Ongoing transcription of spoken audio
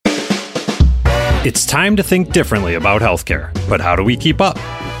It's time to think differently about healthcare, but how do we keep up?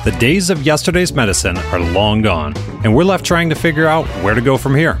 The days of yesterday's medicine are long gone, and we're left trying to figure out where to go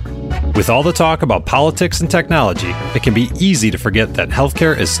from here. With all the talk about politics and technology, it can be easy to forget that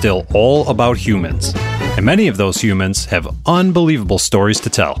healthcare is still all about humans. And many of those humans have unbelievable stories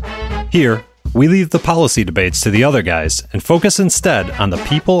to tell. Here, we leave the policy debates to the other guys and focus instead on the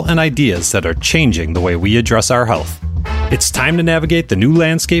people and ideas that are changing the way we address our health. It's time to navigate the new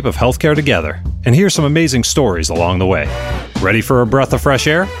landscape of healthcare together and hear some amazing stories along the way. Ready for a breath of fresh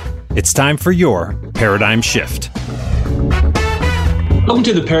air? It's time for your Paradigm Shift. Welcome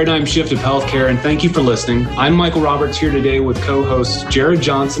to the Paradigm Shift of Healthcare, and thank you for listening. I'm Michael Roberts here today with co-hosts Jared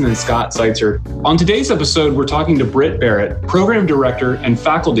Johnson and Scott Seitzer. On today's episode, we're talking to Britt Barrett, Program Director and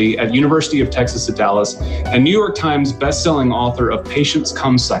faculty at University of Texas at Dallas, and New York Times bestselling author of Patients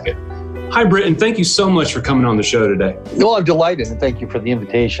Come Second. Hi, Britt, and thank you so much for coming on the show today. Well, I'm delighted, and thank you for the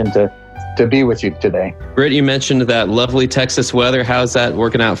invitation to be with you today. Britt, you mentioned that lovely Texas weather. How's that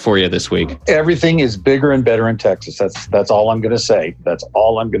working out for you this week? Everything is bigger and better in Texas. That's all I'm going to say. That's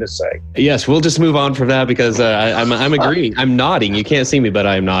all I'm going to say. Yes, we'll just move on from that because I'm agreeing. I'm nodding. You can't see me, but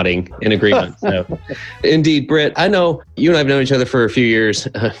I'm nodding in agreement. So, indeed, Britt, I know you and I have known each other for a few years,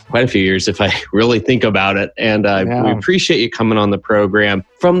 quite a few years if I really think about it. And we appreciate you coming on the program.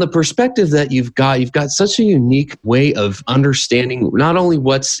 From the perspective that you've got such a unique way of understanding not only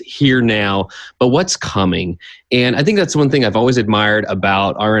what's here now, but what's coming. And I think that's one thing I've always admired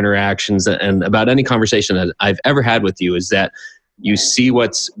about our interactions and about any conversation that I've ever had with you is that you see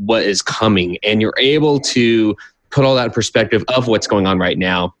what is coming and you're able to put all that in perspective of what's going on right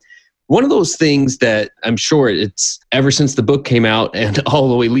now. One of those things that I'm sure it's ever since the book came out and all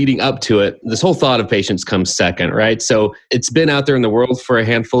the way leading up to it, this whole thought of patients comes second, right? So it's been out there in the world for a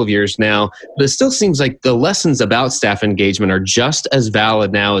handful of years now, but it still seems like the lessons about staff engagement are just as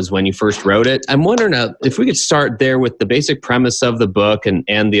valid now as when you first wrote it. I'm wondering if we could start there with the basic premise of the book and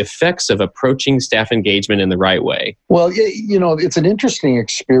the effects of approaching staff engagement in the right way. Well, it's an interesting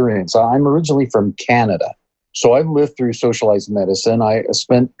experience. I'm originally from Canada. So I've lived through socialized medicine. I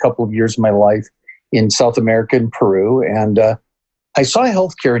spent a couple of years of my life in South America and Peru, and I saw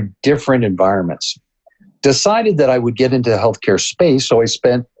healthcare in different environments. Decided that I would get into the healthcare space, so I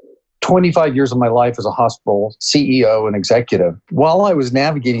spent 25 years of my life as a hospital CEO and executive. While I was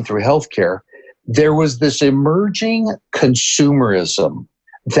navigating through healthcare, there was this emerging consumerism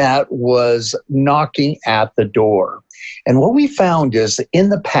that was knocking at the door. And what we found is in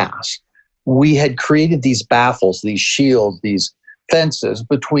the past, we had created these baffles, these shields, these fences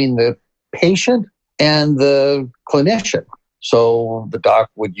between the patient and the clinician. So the doc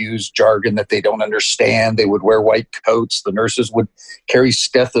would use jargon that they don't understand. They would wear white coats. The nurses would carry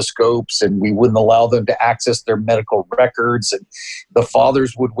stethoscopes, and we wouldn't allow them to access their medical records. And the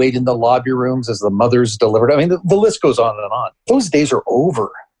fathers would wait in the lobby rooms as the mothers delivered. I mean, the list goes on and on. Those days are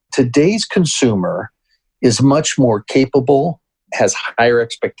over. Today's consumer is much more capable, has higher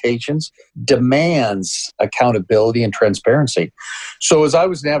expectations, demands accountability and transparency. So as I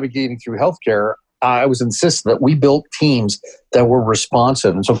was navigating through healthcare, I was insistent that we built teams that were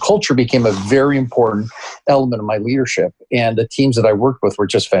responsive. And so culture became a very important element of my leadership. And the teams that I worked with were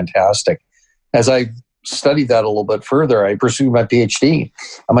just fantastic. As I studied that a little bit further, I pursued my PhD.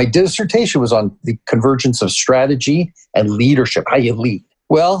 And my dissertation was on the convergence of strategy and leadership, how you lead.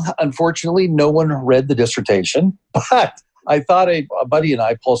 Well, unfortunately, no one read the dissertation, but I thought a buddy and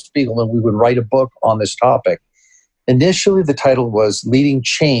I, Paul Spiegelman, we would write a book on this topic. Initially, the title was Leading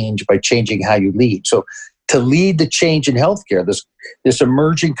Change by Changing How You Lead. So to lead the change in healthcare, this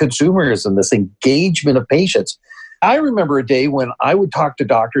emerging consumerism, this engagement of patients. I remember a day when I would talk to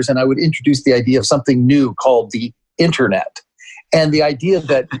doctors and I would introduce the idea of something new called the internet. And the idea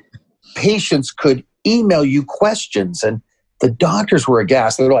that patients could email you questions. And the doctors were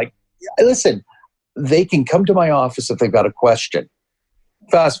aghast. They were like, listen, they can come to my office if they've got a question.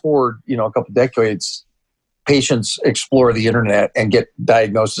 Fast forward, a couple of decades, patients explore the internet and get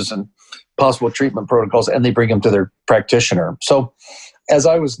diagnosis and possible treatment protocols, and they bring them to their practitioner. So as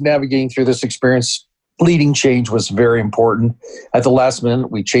I was navigating through this experience, leading change was very important. At the last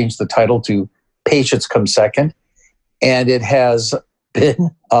minute, we changed the title to Patients Come Second, and it has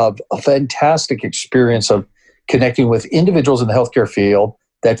been a fantastic experience of connecting with individuals in the healthcare field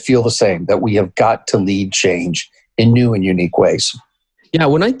that feel the same, that we have got to lead change in new and unique ways. Yeah,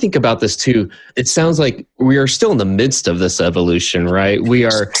 when I think about this too, it sounds like we are still in the midst of this evolution, right? We're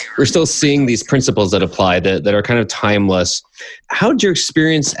still seeing these principles that apply that are kind of timeless. How did your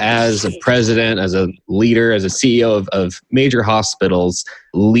experience as a president, as a leader, as a CEO of major hospitals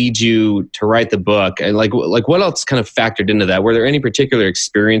lead you to write the book? And like what else kind of factored into that? Were there any particular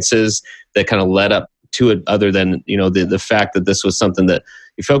experiences that kind of led up to it, other than the fact that this was something that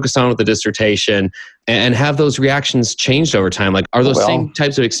you focused on with the dissertation, and have those reactions changed over time? Like, are those same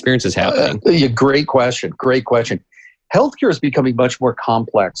types of experiences happening? Great question. Healthcare is becoming much more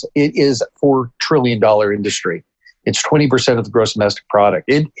complex. It is a $4 trillion industry. It's 20% of the gross domestic product.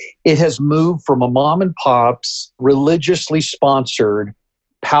 It has moved from a mom and pop's religiously sponsored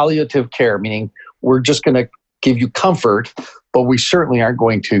palliative care, meaning we're just going to give you comfort, but we certainly aren't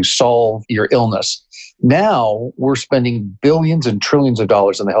going to solve your illness. Now we're spending billions and trillions of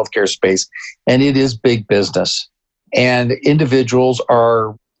dollars in the healthcare space, and it is big business. And individuals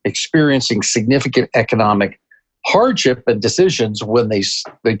are experiencing significant economic hardship and decisions when they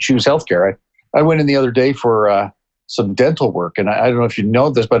choose healthcare. I went in the other day for some dental work, and I don't know if you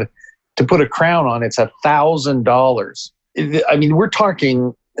know this, but to put a crown on, it's $1,000. I mean, we're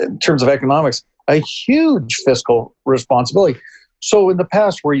talking in terms of economics, a huge fiscal responsibility. So in the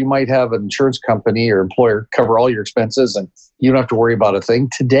past, where you might have an insurance company or employer cover all your expenses and you don't have to worry about a thing,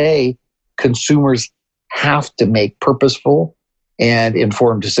 today consumers have to make purposeful and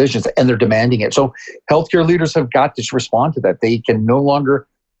informed decisions, and they're demanding it. So healthcare leaders have got to respond to that. They can no longer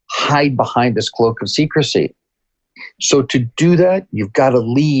hide behind this cloak of secrecy. So to do that, you've got to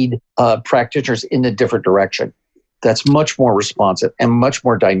lead practitioners in a different direction. That's much more responsive and much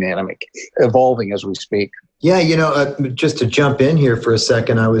more dynamic, evolving as we speak. Yeah, just to jump in here for a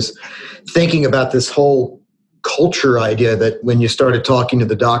second, I was thinking about this whole culture idea that when you started talking to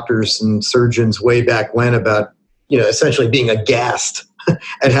the doctors and surgeons way back when about, essentially being aghast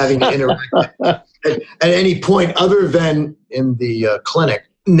at having to interact at any point other than in the clinic.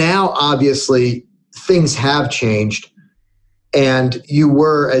 Now, obviously, things have changed. And you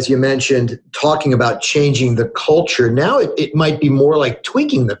were, as you mentioned, talking about changing the culture. Now it might be more like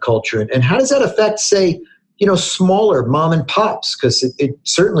tweaking the culture. And how does that affect, say, smaller mom and pops? Because it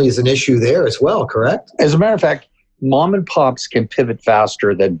certainly is an issue there as well, correct? As a matter of fact, mom and pops can pivot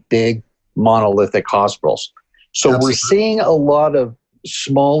faster than big monolithic hospitals. So Absolutely. We're seeing a lot of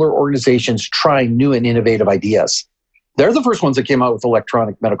smaller organizations trying new and innovative ideas. They're the first ones that came out with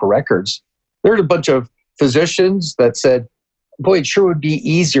electronic medical records. There are a bunch of physicians that said, boy, it sure would be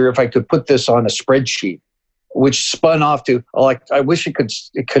easier if I could put this on a spreadsheet, which spun off to, I wish it could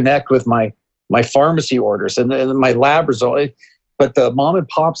connect with my pharmacy orders and my lab results. But the mom and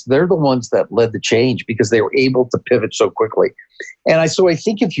pops, they're the ones that led the change because they were able to pivot so quickly. And so I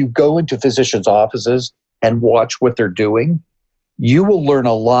think if you go into physicians' offices and watch what they're doing, you will learn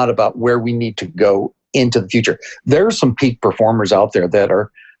a lot about where we need to go into the future. There are some peak performers out there that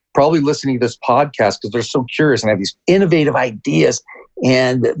are probably listening to this podcast because they're so curious and have these innovative ideas,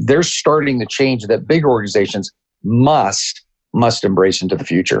 and they're starting the change that big organizations must embrace into the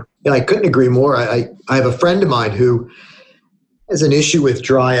future. Yeah, I couldn't agree more. I have a friend of mine who has an issue with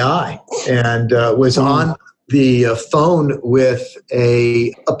dry eye and was on the phone with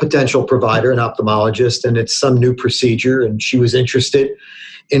a potential provider, an ophthalmologist, and it's some new procedure, and she was interested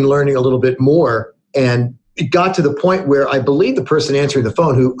in learning a little bit more. And it got to the point where I believe the person answering the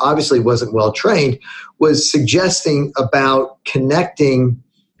phone, who obviously wasn't well trained, was suggesting about connecting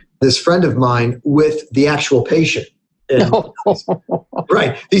this friend of mine with the actual patient. And,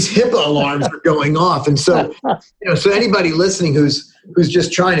 right. These HIPAA alarms are going off. And so, so anybody listening who's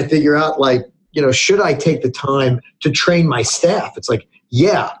just trying to figure out, should I take the time to train my staff? It's like,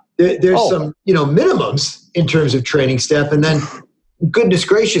 yeah, there's some, minimums in terms of training staff. And then, goodness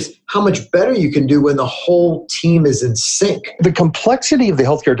gracious, how much better you can do when the whole team is in sync. The complexity of the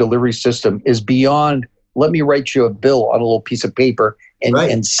healthcare delivery system is beyond, let me write you a bill on a little piece of paper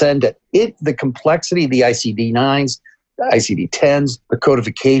and send it. The complexity of the ICD-9s, the ICD-10s, the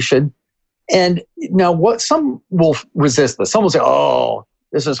codification. And now some will resist this. Some will say,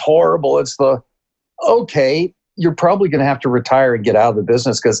 this is horrible. Okay, you're probably going to have to retire and get out of the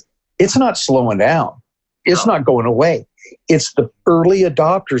business because it's not slowing down. It's not going away. It's the early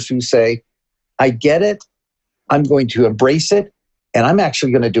adopters who say, I get it, I'm going to embrace it, and I'm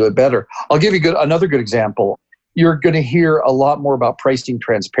actually going to do it better. I'll give you another good example. You're going to hear a lot more about pricing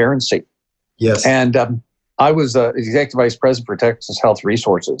transparency. Yes. And I was executive vice president for Texas Health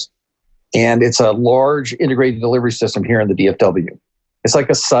Resources, and it's a large integrated delivery system here in the DFW. It's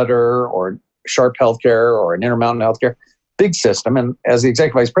like a Sutter or Sharp Healthcare or an Intermountain Healthcare, big system. And as the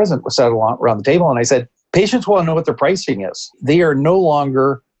executive vice president, we sat around the table, and I said, Patients want to know what their pricing is. They are no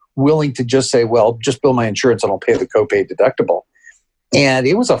longer willing to just say, well, just bill my insurance and I'll pay the copay deductible. And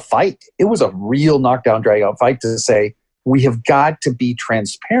it was a fight. It was a real knockdown, drag out fight to say, we have got to be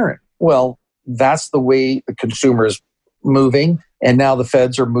transparent. Well, that's the way the consumer is moving. And now the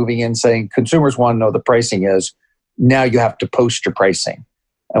feds are moving in saying consumers want to know the pricing is. Now you have to post your pricing.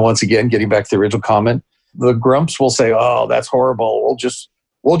 And once again, getting back to the original comment, the grumps will say, oh, that's horrible.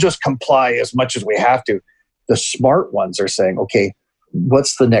 We'll just comply as much as we have to. The smart ones are saying, okay,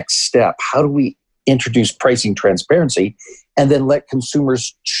 what's the next step? How do we introduce pricing transparency and then let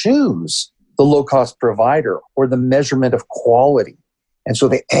consumers choose the low-cost provider or the measurement of quality? And so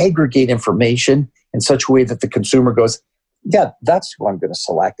they aggregate information in such a way that the consumer goes, yeah, that's who I'm going to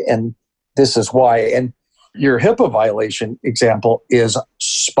select. And this is why. And your HIPAA violation example is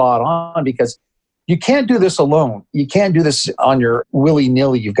spot on because you can't do this alone. You can't do this on your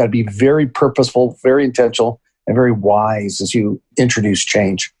willy-nilly. You've got to be very purposeful, very intentional, and very wise as you introduce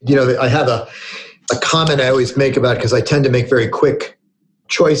change. You know, I have a comment I always make about it because I tend to make very quick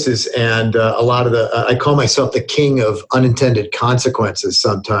choices, and a lot of I call myself the king of unintended consequences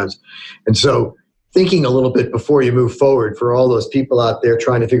sometimes. And so thinking a little bit before you move forward for all those people out there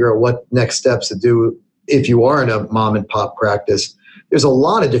trying to figure out what next steps to do if you are in a mom and pop practice, there's a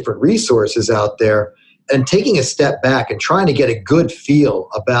lot of different resources out there, and taking a step back and trying to get a good feel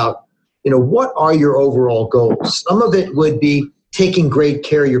about, you know, what are your overall goals? Some of it would be taking great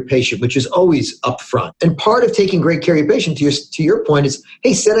care of your patient, which is always upfront. And part of taking great care of your patient, to your point, is,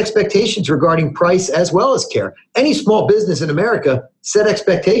 hey, set expectations regarding price as well as care. Any small business in America, set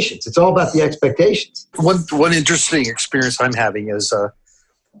expectations. It's all about the expectations. One interesting experience I'm having is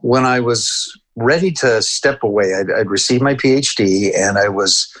when I was ready to step away, I'd received my PhD and I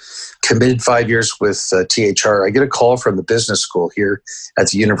was committed 5 years with THR. I get a call from the business school here at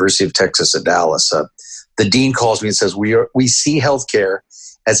the University of Texas at Dallas. The dean calls me and says, we see healthcare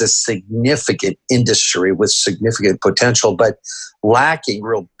as a significant industry with significant potential, but lacking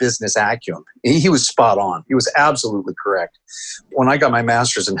real business acumen. He was spot on. He was absolutely correct. When I got my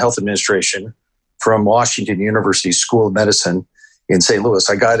master's in health administration from Washington University School of Medicine in St. Louis,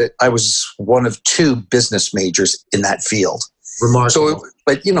 I got it. I was one of two business majors in that field. Remarkable. So,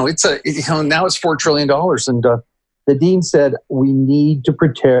 but now it's $4 trillion. And the dean said, we need to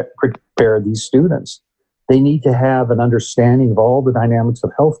prepare these students. They need to have an understanding of all the dynamics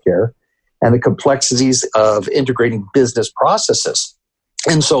of healthcare and the complexities of integrating business processes.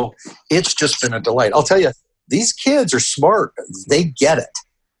 And so it's just been a delight. I'll tell you, these kids are smart. They get it.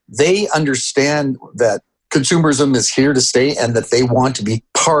 They understand that consumerism is here to stay and that they want to be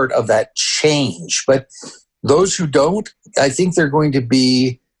part of that change. But those who don't, I think it's going to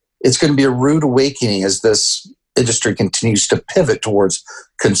be a rude awakening as this industry continues to pivot towards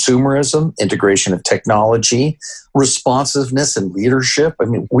consumerism, integration of technology, responsiveness and leadership. I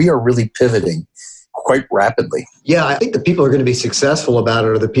mean, we are really pivoting quite rapidly. Yeah, I think the people who are going to be successful about it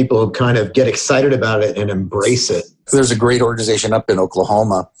are the people who kind of get excited about it and embrace it. There's a great organization up in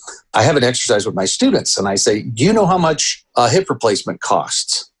Oklahoma. I have an exercise with my students and I say, do you know how much a hip replacement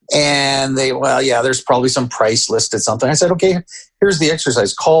costs? And they, well, yeah, there's probably some price listed something. I said, okay, here's the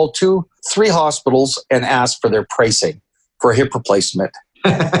exercise. Call 2-3 hospitals and ask for their pricing for a hip replacement.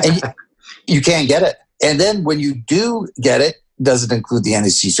 And you can't get it. And then when you do get it, does it include the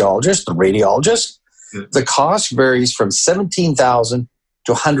anesthesiologist, the radiologist? The cost varies from $17,000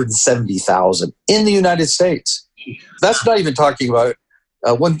 to $170,000 in the United States. That's not even talking about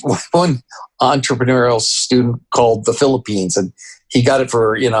one entrepreneurial student called the Philippines, and he got it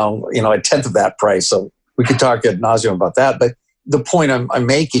for a tenth of that price. So we could talk ad nauseum about that. But the point I'm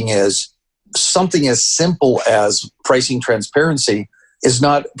making is something as simple as pricing transparency is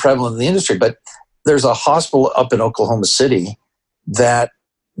not prevalent in the industry. But there's a hospital up in Oklahoma City that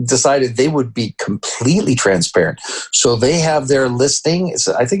decided they would be completely transparent. So they have their listing.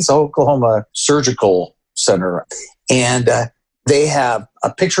 I think it's Oklahoma Surgical Center. And they have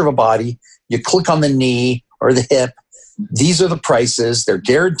a picture of a body. You click on the knee or the hip. These are the prices. They're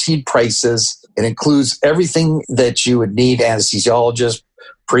guaranteed prices. It includes everything that you would need, anesthesiologist,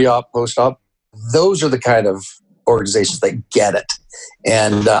 pre-op, post-op. Those are the kind of organizations that get it.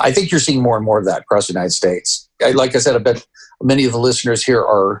 And I think you're seeing more and more of that across the United States. Like I said, I bet many of the listeners here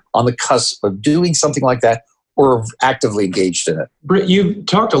are on the cusp of doing something like that or actively engaged in it. Britt, you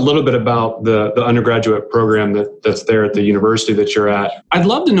talked a little bit about the undergraduate program that's there at the university that you're at. I'd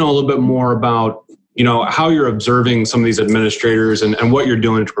love to know a little bit more about how you're observing some of these administrators and what you're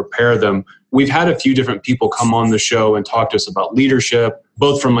doing to prepare them. We've had a few different people come on the show and talk to us about leadership,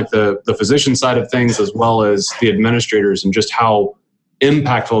 both from like the physician side of things as well as the administrators, and just how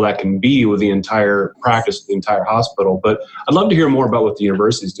impactful that can be with the entire practice, the entire hospital. But I'd love to hear more about what the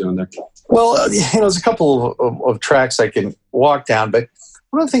university's doing there. Well, there's a couple of tracks I can walk down, but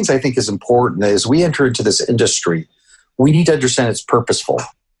one of the things I think is important is we enter into this industry. We need to understand it's purposeful.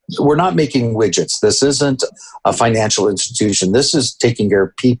 We're not making widgets. This isn't a financial institution. This is taking care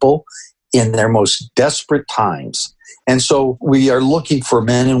of people in their most desperate times. And so we are looking for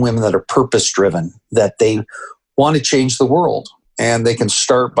men and women that are purpose-driven, that they want to change the world, and they can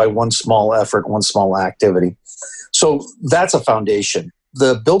start by one small effort, one small activity. So that's a foundation.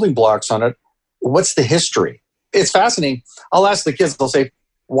 The building blocks on it, what's the history? It's fascinating. I'll ask the kids, they'll say,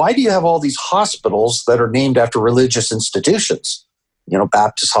 why do you have all these hospitals that are named after religious institutions?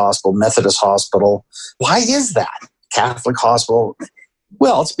 Baptist Hospital, Methodist Hospital. Why is that? Catholic Hospital.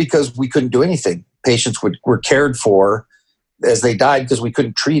 Well, it's because we couldn't do anything. Patients were cared for as they died because we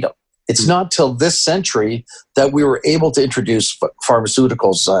couldn't treat them. It's not till this century that we were able to introduce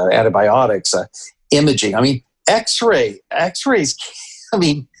pharmaceuticals, antibiotics, imaging. I mean, X-rays. I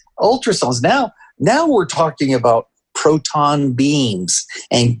mean, ultrasounds. Now we're talking about proton beams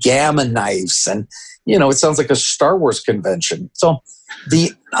and gamma knives, and it sounds like a Star Wars convention. So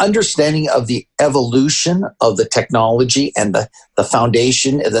the understanding of the evolution of the technology and the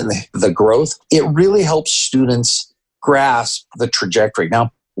foundation and then the growth, it really helps students grasp the trajectory.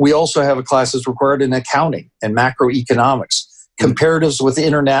 Now, we also have classes required in accounting and macroeconomics, comparatives with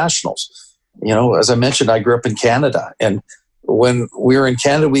internationals. As I mentioned, I grew up in Canada, and when we were in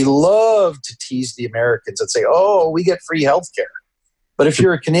Canada, we loved to tease the Americans and say, oh, we get free healthcare. But if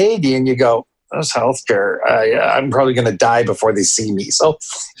you're a Canadian, you go, that's healthcare. I'm probably going to die before they see me. So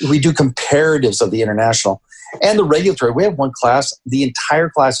we do comparatives of the international and the regulatory. We have one class. The entire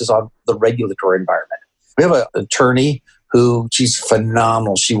class is on the regulatory environment. We have an attorney she's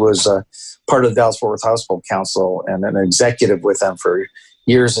phenomenal. She was part of the Dallas-Fort Worth Hospital Council and an executive with them for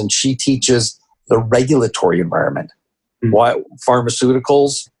years. And she teaches the regulatory environment. Why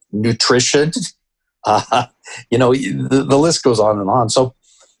pharmaceuticals, nutrition, the list goes on and on. So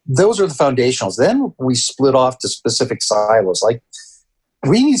those are the foundationals. Then we split off to specific silos. Like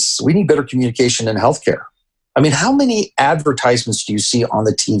we need better communication in healthcare. I mean, how many advertisements do you see on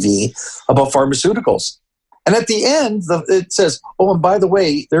the TV about pharmaceuticals? And at the end, it says, oh, and by the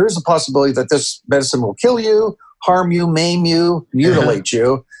way, there is a possibility that this medicine will kill you, harm you, maim you, mutilate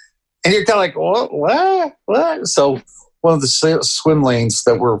you. And you're kind of like, what? So one of the swim lanes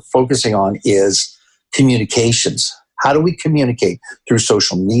that we're focusing on is communications. How do we communicate? Through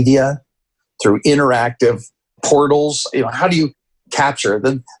social media, through interactive portals? How do you capture?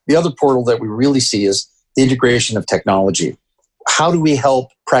 The other portal that we really see is the integration of technology. How do we help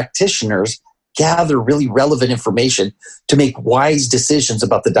practitioners gather really relevant information to make wise decisions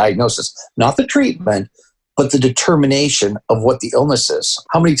about the diagnosis? Not the treatment, but the determination of what the illness is.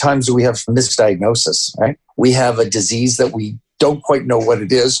 How many times do we have misdiagnosis, right? We have a disease that we don't quite know what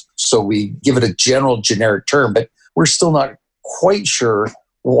it is, so we give it a generic term, but we're still not quite sure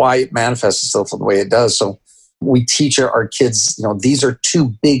why it manifests itself the way it does. So we teach our kids, these are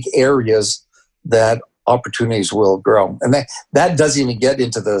two big areas that opportunities will grow. And that doesn't even get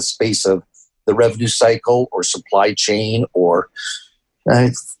into the space of the revenue cycle or supply chain or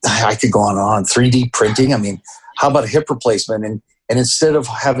I could go on 3D printing. I mean, how about a hip replacement? And instead of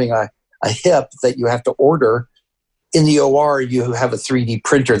having a hip that you have to order in the OR, you have a 3D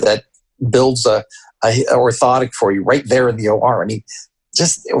printer that builds a orthotic for you right there in the OR. I mean,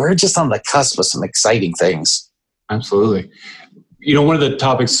 we're just on the cusp of some exciting things. Absolutely. One of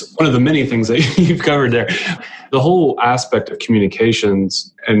the many things that you've covered there, the whole aspect of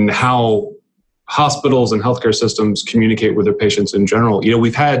communications and how hospitals and healthcare systems communicate with their patients in general.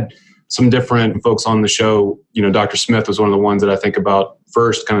 We've had some different folks on the show. Dr. Smith was one of the ones that I think about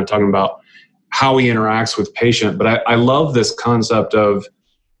first, kind of talking about how he interacts with patient. But I love this concept of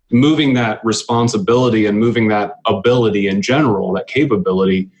moving that responsibility and moving that ability in general, that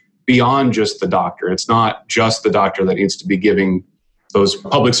capability, beyond just the doctor. It's not just the doctor that needs to be giving those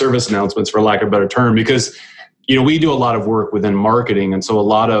public service announcements, for lack of a better term, because we do a lot of work within marketing, and so a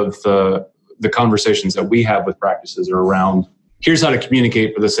lot of the conversations that we have with practices are around, here's how to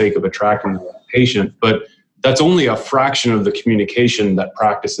communicate for the sake of attracting the patient. But that's only a fraction of the communication that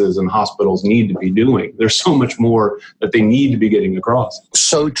practices and hospitals need to be doing. There's so much more that they need to be getting across.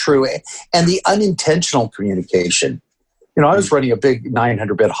 So true. And the unintentional communication. I was running a big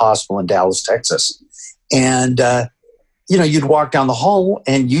 900-bed hospital in Dallas, Texas. And, you'd walk down the hall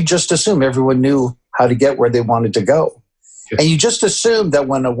and you just assume everyone knew how to get where they wanted to go. And you just assume that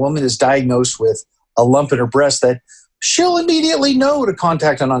when a woman is diagnosed with a lump in her breast, that she'll immediately know to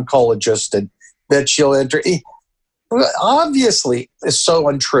contact an oncologist and that she'll enter. Well, obviously, it's so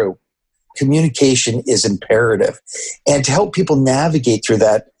untrue. Communication is imperative. And to help people navigate through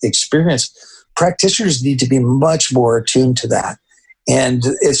that experience, practitioners need to be much more attuned to that. And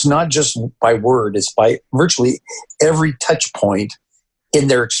it's not just by word, it's by virtually every touch point in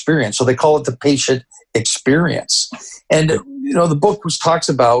their experience. So they call it the patient experience. And, the book talks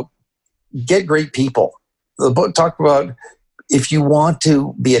about get great people. The book talked about if you want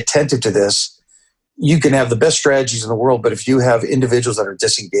to be attentive to this, you can have the best strategies in the world, but if you have individuals that are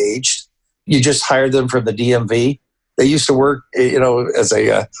disengaged, you just hire them from the DMV. They used to work, as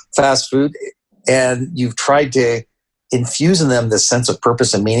a fast food, and you've tried to infuse in them this sense of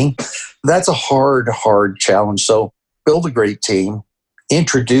purpose and meaning. That's a hard challenge. So build a great team,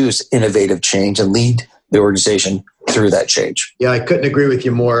 introduce innovative change, and lead the organization through that change. Yeah, I couldn't agree with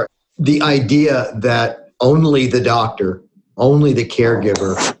you more. The idea that only the doctor, only the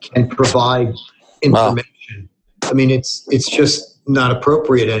caregiver can provide information. Wow. I mean, it's just not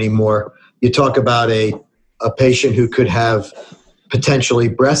appropriate anymore. You talk about a patient who could have potentially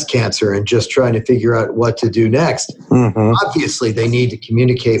breast cancer and just trying to figure out what to do next. Mm-hmm. Obviously, they need to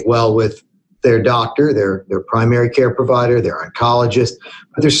communicate well with their doctor, their primary care provider, their oncologist.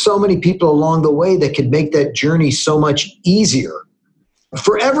 But there's so many people along the way that could make that journey so much easier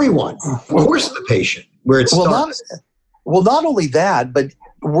for everyone. Of course, the patient, where it starts. Not only that, but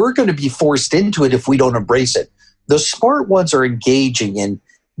we're going to be forced into it if we don't embrace it. The smart ones are engaging in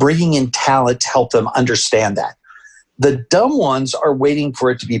bringing in talent to help them understand that. The dumb ones are waiting for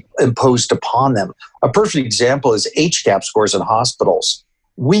it to be imposed upon them. A perfect example is HCAHPS scores in hospitals.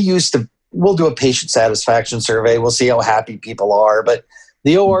 We'll do a patient satisfaction survey. We'll see how happy people are, but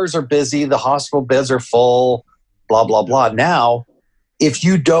the ORs are busy. The hospital beds are full, blah, blah, blah. Now, if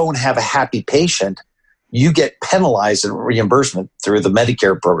you don't have a happy patient, you get penalized in reimbursement through the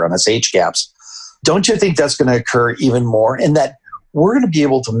Medicare program. That's HCAHPS. Don't you think that's going to occur even more? And that we're going to be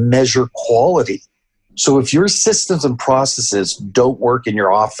able to measure quality. So if your systems and processes don't work in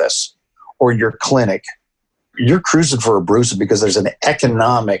your office or in your clinic, you're cruising for a bruising because there's an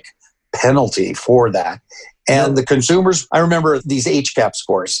economic penalty for that. And the consumers, I remember these HCAHPS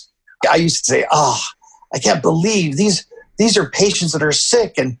scores. I used to say, I can't believe these are patients that are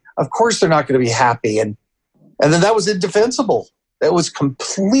sick, and of course they're not going to be happy. And then that was indefensible. That was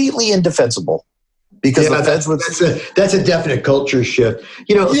completely indefensible. Because that's a definite culture shift.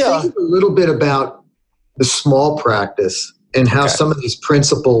 Think a little bit about the small practice and how some of these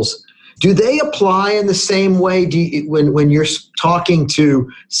principles, do they apply in the same way? When you're talking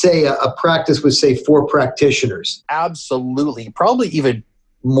to, say, a practice with, say, 4 practitioners? Absolutely. Probably even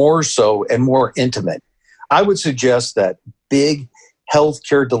more so and more intimate. I would suggest that big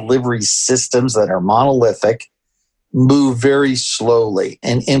healthcare delivery systems that are monolithic move very slowly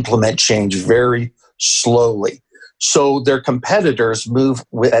and implement change very slowly. So their competitors move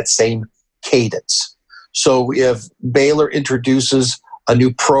with that same cadence. So if Baylor introduces a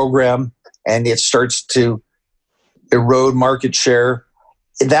new program and it starts to erode market share,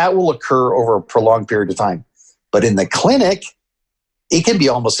 that will occur over a prolonged period of time. But in the clinic, it can be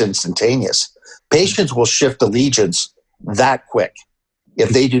almost instantaneous. Patients will shift allegiance that quick. If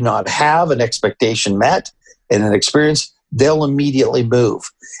they do not have an expectation met and an experience, they'll immediately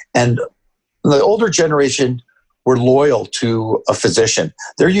move. And the older generation were loyal to a physician.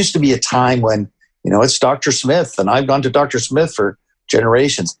 There used to be a time when, it's Dr. Smith, and I've gone to Dr. Smith for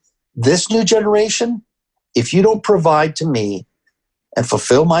generations. This new generation, if you don't provide to me and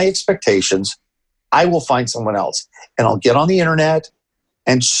fulfill my expectations, I will find someone else. And I'll get on the internet,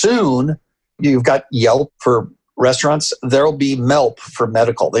 and soon you've got Yelp for restaurants. There'll be Melp for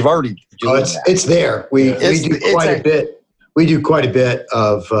medical. They've already doing that. It's there. We do quite a bit. We do quite a bit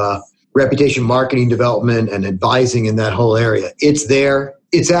of reputation marketing development and advising in that whole area. It's there.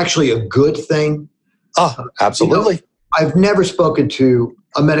 It's actually a good thing. Oh, absolutely. I've never spoken to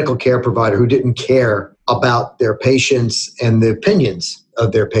a medical care provider who didn't care about their patients and the opinions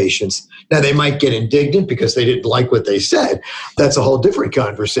of their patients. Now, they might get indignant because they didn't like what they said. That's a whole different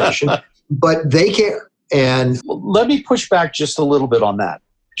conversation. But they care. And let me push back just a little bit on that.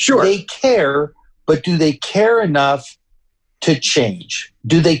 Sure. They care, but do they care enough to change?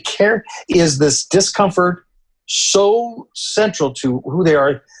 Do they care? Is this discomfort so central to who they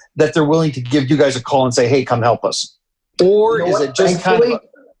are that they're willing to give you guys a call and say, hey, come help us? Or is it just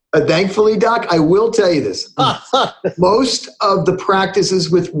thankfully, Doc, I will tell you this. Most of the practices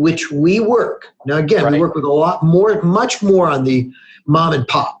with which we work, now again, we work with much more on the mom and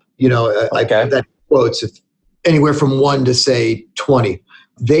pop, like that quotes, if anywhere from 1 to say 20.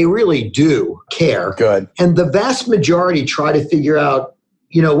 They really do care. Good. And the vast majority try to figure out,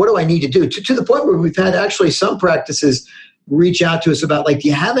 what do I need to do? To the point where we've had actually some practices reach out to us about, like, do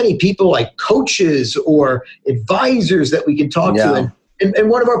you have any people like coaches or advisors that we can talk to? And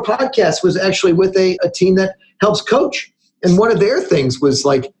one of our podcasts was actually with a team that helps coach. And one of their things was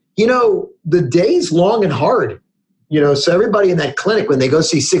like, the day's long and hard. So everybody in that clinic, when they go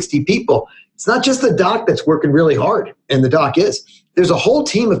see 60 people, it's not just the doc that's working really hard, and the doc is. There's a whole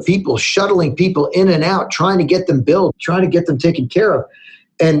team of people shuttling people in and out, trying to get them billed, trying to get them taken care of.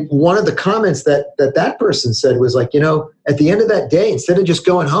 And one of the comments that person said was like, at the end of that day, instead of just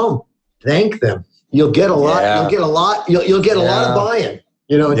going home, thank them. You'll get a lot. Yeah. You'll get a lot. You'll get a lot of buy-in.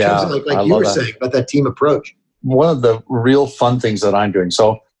 In terms of like you were saying about that team approach. One of the real fun things that I'm doing.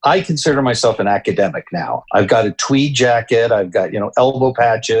 So I consider myself an academic now. I've got a tweed jacket. I've got elbow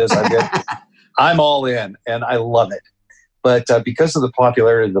patches. I'm all in, and I love it. But because of the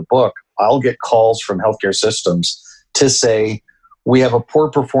popularity of the book, I'll get calls from healthcare systems to say, we have a poor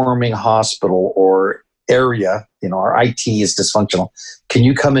performing hospital or area, our IT is dysfunctional. Can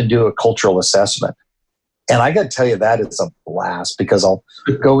you come and do a cultural assessment? And I got to tell you, that is a blast, because I'll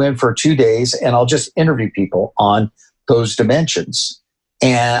go in for 2 days and I'll just interview people on those dimensions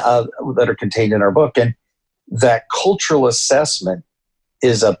and that are contained in our book. And that cultural assessment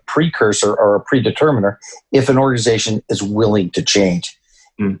is a precursor or a predeterminer if an organization is willing to change.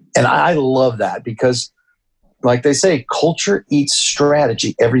 And I love that, because like they say, culture eats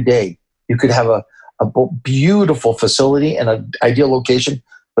strategy every day. You could have a beautiful facility and an ideal location,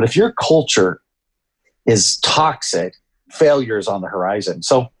 but if your culture is toxic, failure is on the horizon.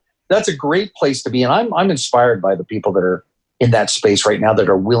 So that's a great place to be. And I'm inspired by the people that are in that space right now that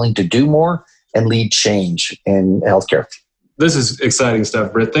are willing to do more and lead change in healthcare. This is exciting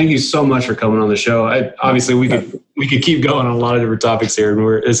stuff, Britt. Thank you so much for coming on the show. Obviously, we could keep going on a lot of different topics here.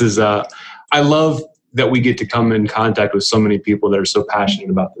 I love that we get to come in contact with so many people that are so passionate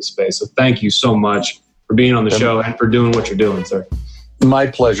about this space. So thank you so much for being on the show and for doing what you're doing, sir. My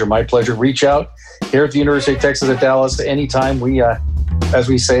pleasure. My pleasure. Reach out here at the University of Texas at Dallas anytime. We, as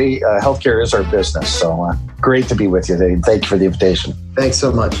we say, healthcare is our business. So great to be with you today. Thank you for the invitation. Thanks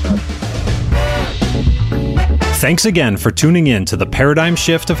so much. Thanks again for tuning in to the Paradigm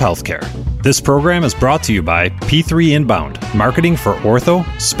Shift of Healthcare. This program is brought to you by P3 Inbound, marketing for ortho,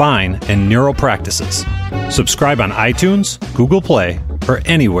 spine, and neuro practices. Subscribe on iTunes, Google Play, or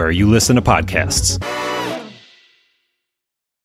anywhere you listen to podcasts.